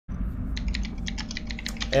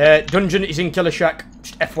Dungeon is in Killer Shack.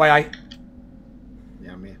 Just FYI.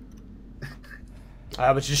 Yeah, I'm here.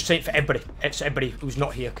 I was just saying for everybody. It's everybody who's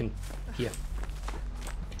not here can hear.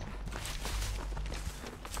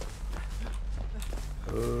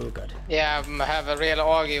 Oh god. Yeah, I have a real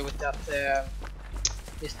argue with that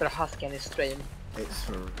Mr. Husky in his stream. It's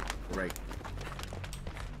for Ray.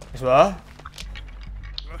 As well?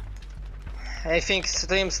 I think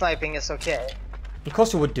stream sniping is okay. Of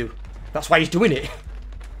course he would do. That's why he's doing it.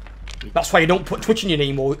 That's why you don't put Twitch in your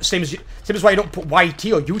name, or same as why you don't put YT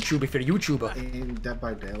or YouTube if you're a YouTuber. In Dead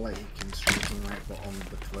by Daylight you can stream something right, but on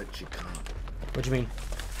the Twitch you can't. What do you mean?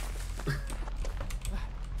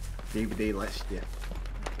 DVD lets you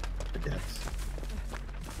the deaths.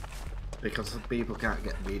 Because people can't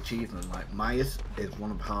get the achievement. Like Myers is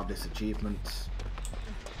one of the hardest achievements.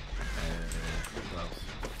 What else?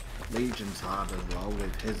 Legion's hard as well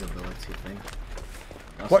with his ability thing.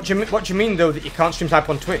 What do you mean though that you can't stream type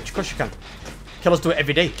on Twitch? Of course you can. Killers do it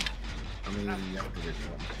every day. I mean, you have to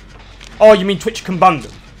report. Oh, you mean Twitch can ban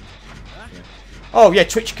them? Yeah. Oh yeah,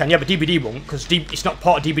 Twitch can. Yeah, but DVD won't because it's not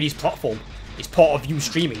part of DVD's platform. It's part of you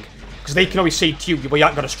streaming. Because they can always say to you, well, you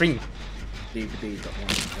aren't going to stream. DVD don't want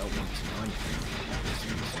to know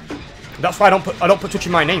anything. That's why I don't put Twitch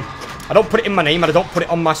in my name. I don't put it in my name and I don't put it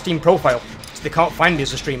on my Steam profile. So they can't find me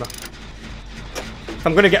as a streamer. If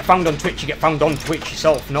I'm going to get found on Twitch, you get found on Twitch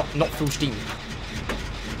yourself, not through Steam.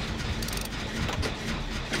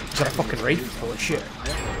 Is that a fucking raid? Holy shit. I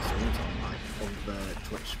have streams on like other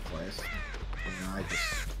Twitch players, and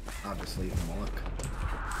I just leave them work.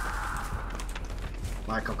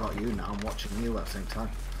 Like I've got you now, I'm watching you at the same time.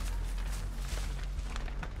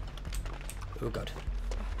 Oh god.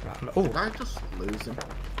 Right, Did I just lose him?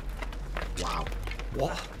 Wow.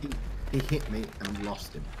 What? He hit me and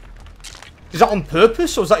lost him. Is that on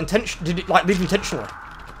purpose or was that intention? Did it like leave intentionally?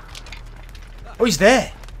 Oh, he's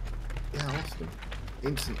there. Yeah, I lost him.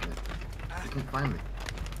 Instantly. He couldn't find me.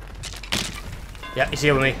 Yeah, he's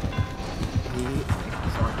here with me. He hit me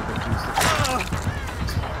so I could reduce it.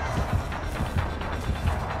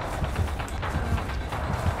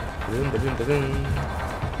 Boom, boom, boom, boom.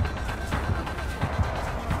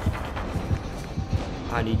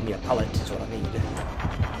 I need me a pallet is what I need.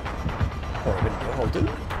 Or a window, I'll do.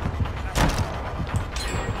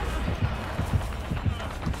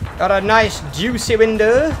 Got a nice juicy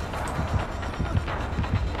window.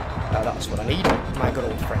 Now that's what I need, my good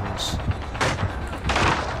old friends.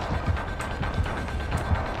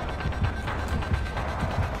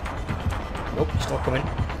 Nope, he's still coming.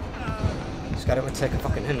 This guy don't take a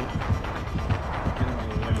fucking hint.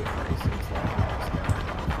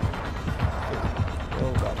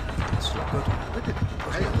 Oh god, that's not good.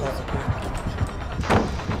 That's not good.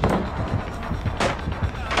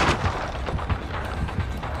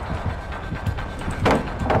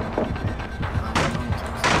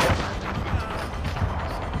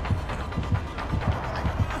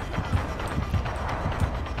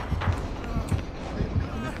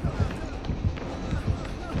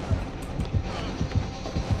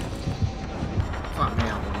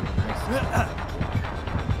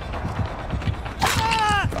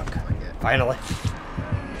 Finally.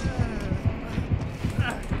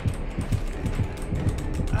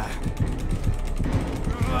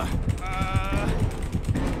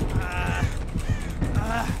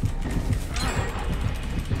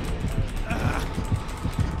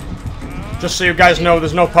 Just so you guys know,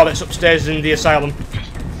 there's no pallets upstairs in the asylum. This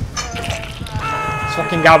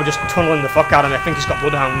fucking guy was just tunneling the fuck out of me. I think he's got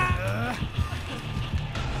bloodhound.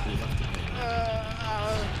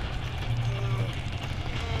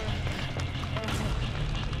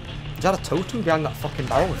 Is that a totem behind that fucking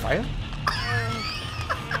barrel with fire?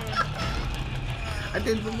 I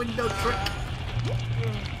did the window trick.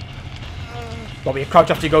 What, will you crouch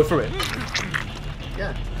after you go through it?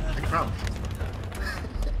 Yeah, I crouched.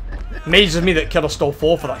 Amazes me that Killer stole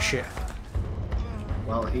 4 for that shit.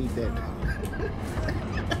 Well, he did.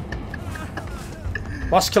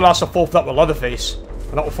 Last Killer asked a 4 for that with Leatherface.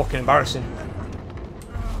 And that was fucking embarrassing.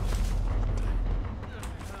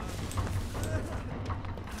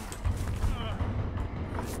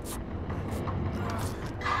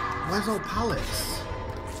 Where's all pallets?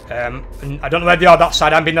 And I don't know where they are that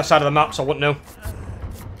side. I haven't been that side of the map, so I wouldn't know.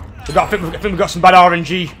 I think we've got some bad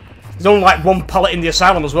RNG. There's only like 1 pallet in the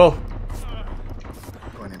asylum as well.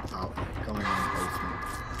 Going in out. Going in the basement.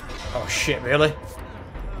 Oh shit, really?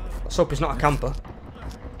 Let's hope he's not a camper.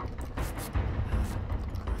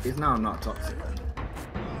 He's now not toxic.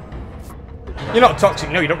 You're not toxic,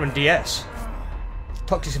 no, you don't run DS.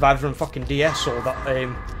 Toxic survivors run fucking DS or that,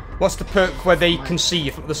 what's the perk where they can see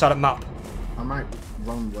you from the other side of the map? I might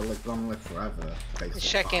Ron will live forever. He's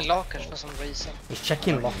checking lockers for some reason. He's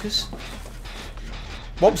checking lockers?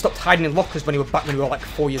 Mom stopped hiding in lockers when he was back when we were like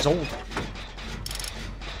 4 years old.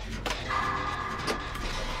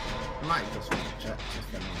 Might just want to check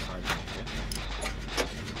if they're not hiding.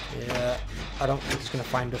 Yeah, I don't think he's going to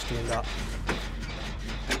find us doing that.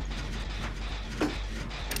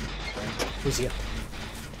 Who's here?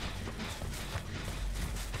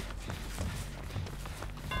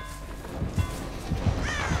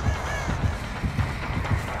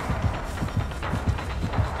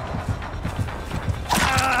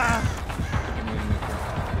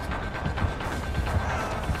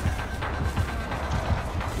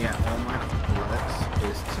 Yeah, all my bullets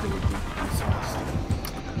is to do with deep resource.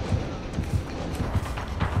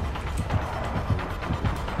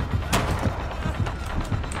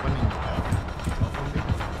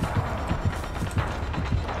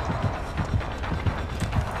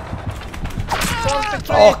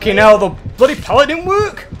 Fucking hell, the bloody pallet didn't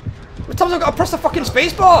work! What times I've got to press the fucking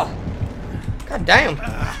spacebar? God damn.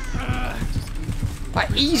 I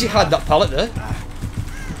easy had that pallet there.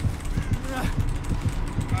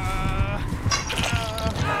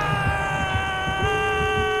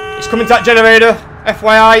 It's coming to that generator.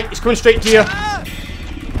 FYI, it's coming straight to you.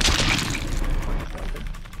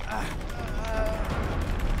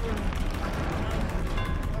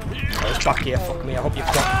 Oh, it's back here. Fuck me. I hope you've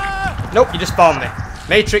got. Nope, you just found me.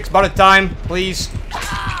 Matrix, borrow time, please.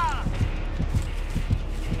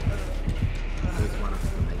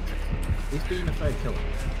 He's being a fair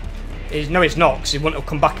killer. No, he's not, because he wouldn't have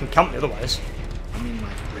come back and camped me otherwise. I mean,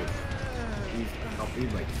 like, he's not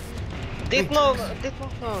being like. Did not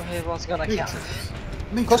know he was gonna camp.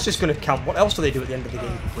 Of course he's going to camp. What else do they do at the end of the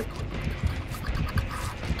game?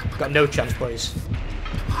 Got no chance, boys.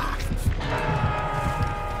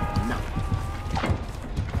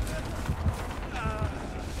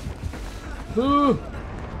 No.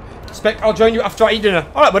 Spec, I'll join you after I eat dinner.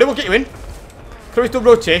 Alright, buddy, we'll get you in. Can always do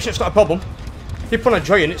rotation, it's not a problem. People want to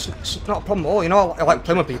join, it's not a problem at all. You know, I like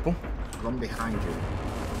playing with people. Run behind you.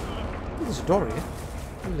 Oh, there's a door here.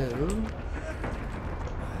 Hello.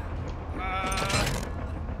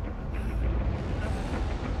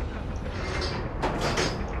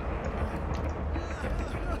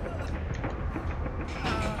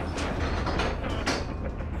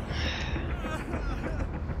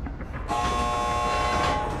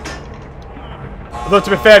 Although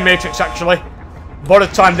to be fair, Matrix, actually, by the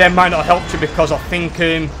time there might not have helped you because I think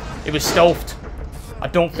it was stealthed. I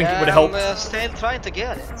don't think it would have helped. I'm still trying to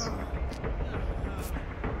get it.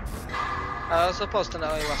 I was supposed to know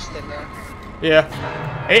he was still there.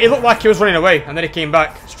 Yeah. It looked like he was running away, and then he came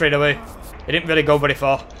back straight away. He didn't really go very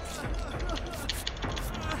far.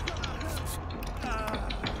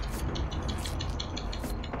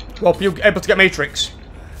 Well, are you able to get Matrix?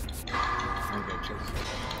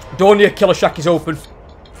 Door near Killer Shack is open.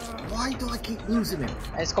 Why do I keep losing him?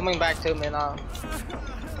 It's coming back to me now.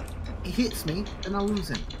 He hits me, and I lose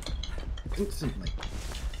him. Instantly.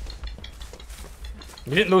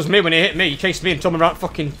 You didn't lose me when he hit me. You chased me and told me around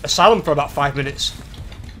fucking asylum for about 5 minutes.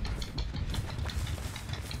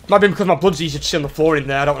 Might be because my blood's easier to see on the floor in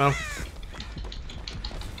there, I don't know.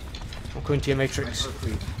 I'm coming to your Matrix.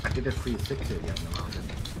 I did a 360 again,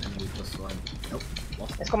 and we just like, nope,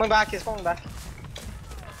 lost It's coming back, it's coming back.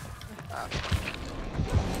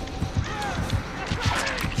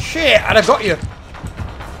 Shit, and I got you.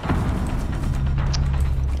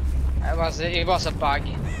 It was a bug.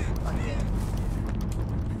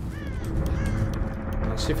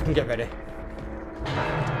 Let's see if we can get ready.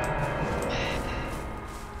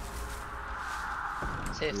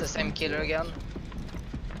 See if it's the same killer again.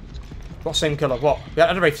 What same killer? What? We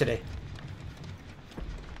had a rave today.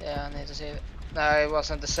 Yeah, I need to see it. No, it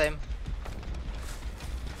wasn't the same.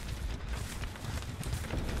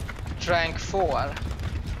 Rank 4.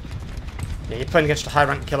 Yeah, you're playing against a high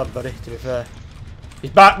rank killer, buddy, to be fair.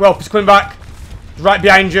 He's back, well, he's coming back. He's right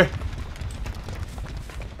behind you.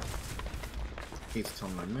 He's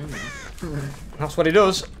on my moon. That's what he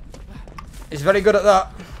does. He's very good at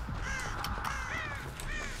that.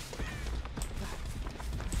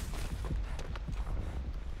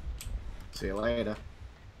 See you later.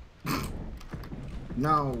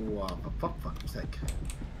 No, for fuck's sake.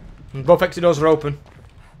 And both exit doors are open.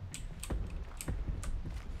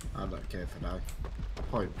 I don't care if I die. I'll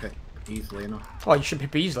probably pick easily enough. Oh, you should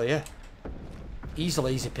pip easily, yeah.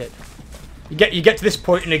 Easy pip. You get to this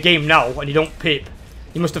point in the game now, and you don't pip.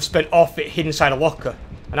 You must have spent off it hidden inside a locker.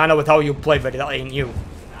 And I know with how you play, buddy, that ain't you.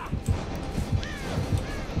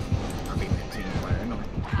 I mean, a team player anyway.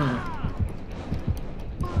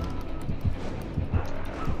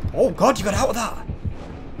 Oh god, you got out of that.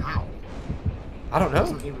 I don't know.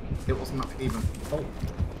 It wasn't even full.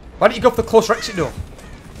 Why didn't you go for the closer exit door?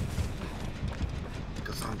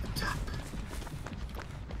 Because I'm the tap.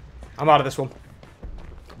 I'm out of this one.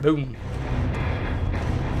 Boom.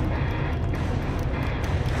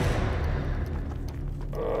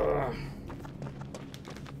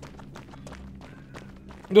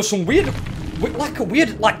 There's some weird,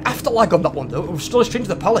 like afterlag on that one though. It was still strange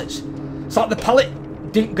to the pallets. It's like the pallet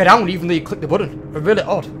didn't go down even though you clicked the button. It was really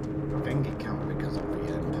odd. I think it can't because of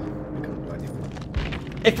the end. We can't do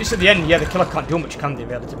anything. If it's at the end, yeah, the killer can't do much, can they,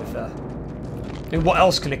 really, to be fair? I mean, what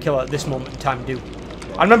else can a killer at this moment in time do?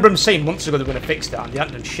 I remember him saying months ago they were going to fix that, and they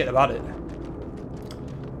hadn't done shit about it.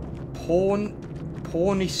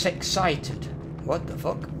 Porn is excited. What the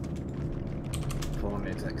fuck? Porn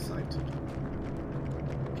is excited.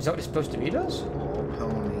 Is that what it's supposed to be, does? All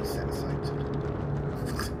porn is excited.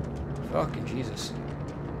 Fucking Jesus.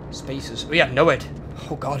 Spaces. Oh yeah, NOED.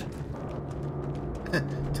 Oh god.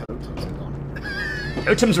 Totems are gone.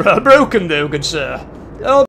 Totems are broken though, good sir. Oh.